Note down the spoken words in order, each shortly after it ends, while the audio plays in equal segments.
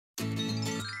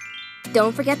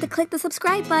don't forget to click the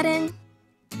subscribe button.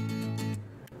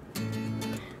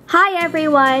 Hi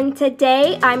everyone!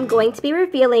 Today I'm going to be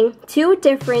revealing 2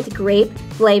 different grape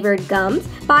flavored gums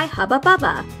by Hubba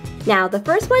Bubba. Now the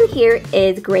first one here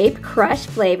is grape crush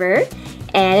flavored,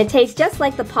 and it tastes just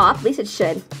like the pop, at least it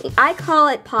should. I call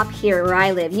it pop here where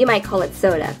I live. You might call it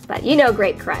soda, but you know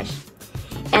grape crush.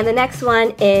 And the next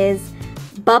one is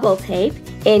bubble tape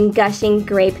in gushing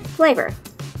grape flavor.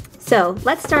 So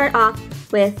let's start off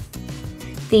with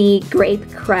the grape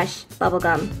crush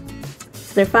bubblegum.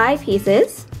 So there are 5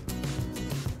 pieces.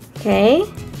 Okay.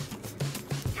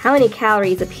 How many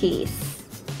calories a piece?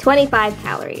 25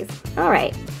 calories.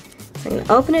 Alright. So I'm going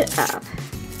to open it up.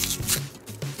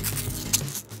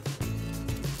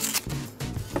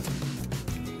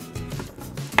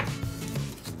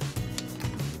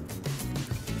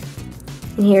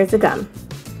 And here's the gum.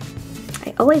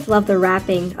 I always love the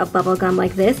wrapping of bubble gum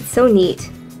like this. It's so neat.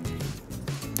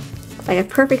 Like a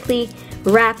perfectly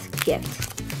wrapped gift.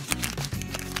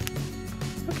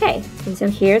 Okay, and so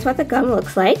here's what the gum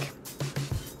looks like.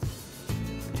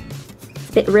 It's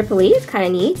a bit ripply, it's kind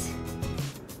of neat.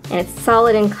 And it's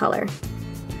solid in color.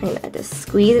 I'm going to just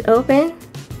squeeze it open.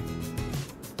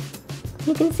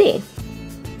 You can see.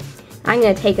 I'm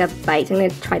going to take a bite. I'm going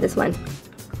to try this one.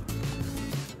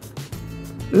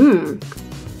 Mmm.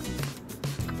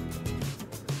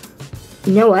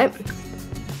 You know what?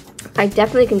 I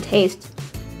definitely can taste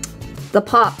the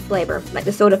pop flavor, like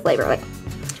the soda flavor. Like,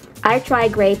 I've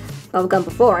tried grape bubblegum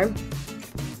before,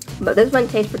 but this one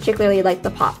tastes particularly like the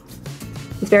pop.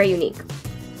 It's very unique.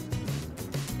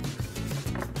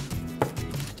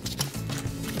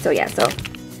 So yeah,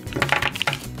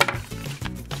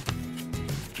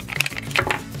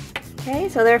 okay,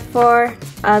 so there are 4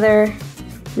 other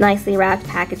nicely wrapped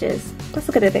packages. Let's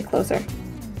look at it a bit closer.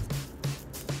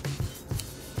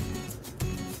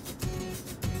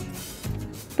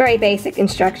 Very basic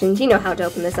instructions. You know how to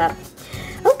open this up.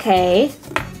 Okay,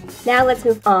 now let's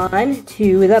move on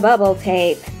to the bubble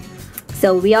tape.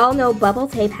 So we all know bubble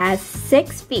tape has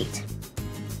 6 feet.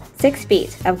 6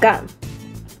 feet of gum.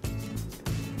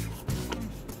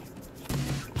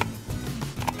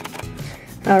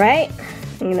 Alright,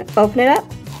 I'm going to open it up.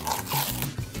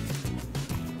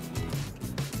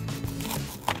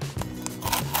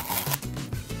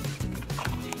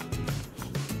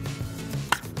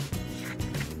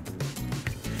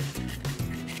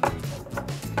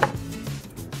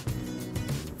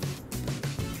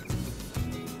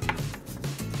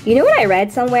 You know what I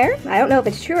read somewhere? I don't know if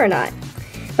it's true or not,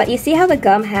 but you see how the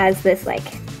gum has this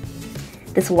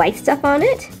this white stuff on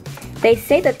it? They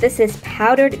say that this is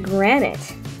powdered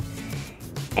granite.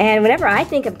 And whenever I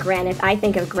think of granite, I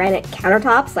think of granite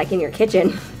countertops like in your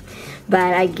kitchen.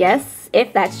 But I guess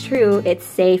if that's true, it's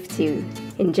safe to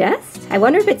ingest. I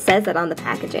wonder if it says that on the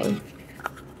packaging.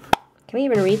 Can we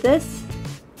even read this?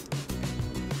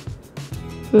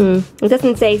 It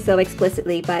doesn't say so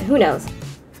explicitly, but who knows?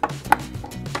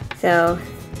 So,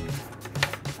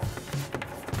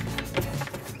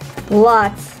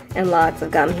 lots and lots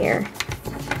of gum here.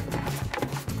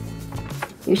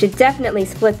 You should definitely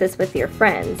split this with your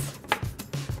friends.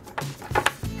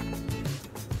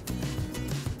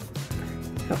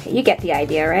 Okay, you get the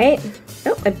idea, right?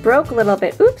 Oh, it broke a little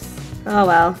bit. Oops. Oh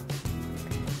well.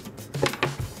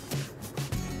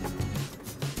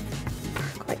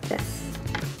 Like this.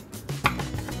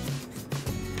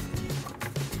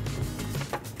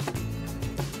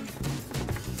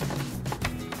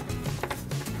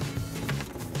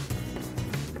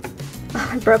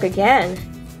 Oh, it broke again.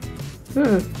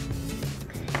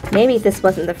 Maybe this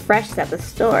wasn't the fresh at the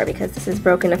store because this is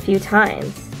broken a few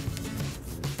times.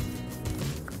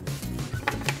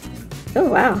 Oh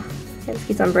wow, it just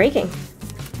keeps on breaking.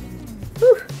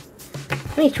 Whew.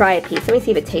 Let me try a piece. Let me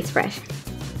see if it tastes fresh.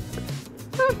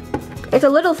 It's a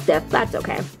little stiff, that's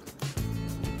okay.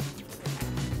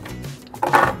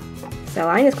 So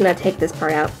I'm just gonna take this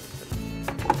part out.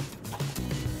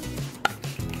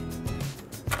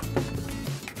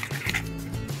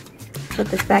 Put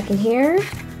this back in here,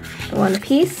 one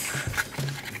piece.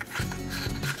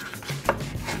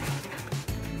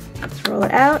 Let's roll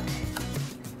it out,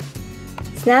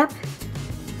 snap,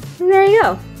 and there you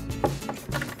go.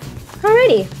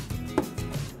 Alrighty.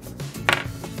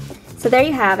 So there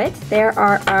you have it. There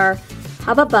are our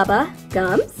Hubba Bubba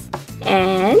gums.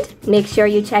 And make sure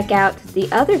you check out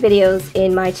the other videos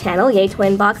in my channel, Yay to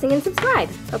Unboxing, and subscribe.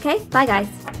 Okay, bye guys.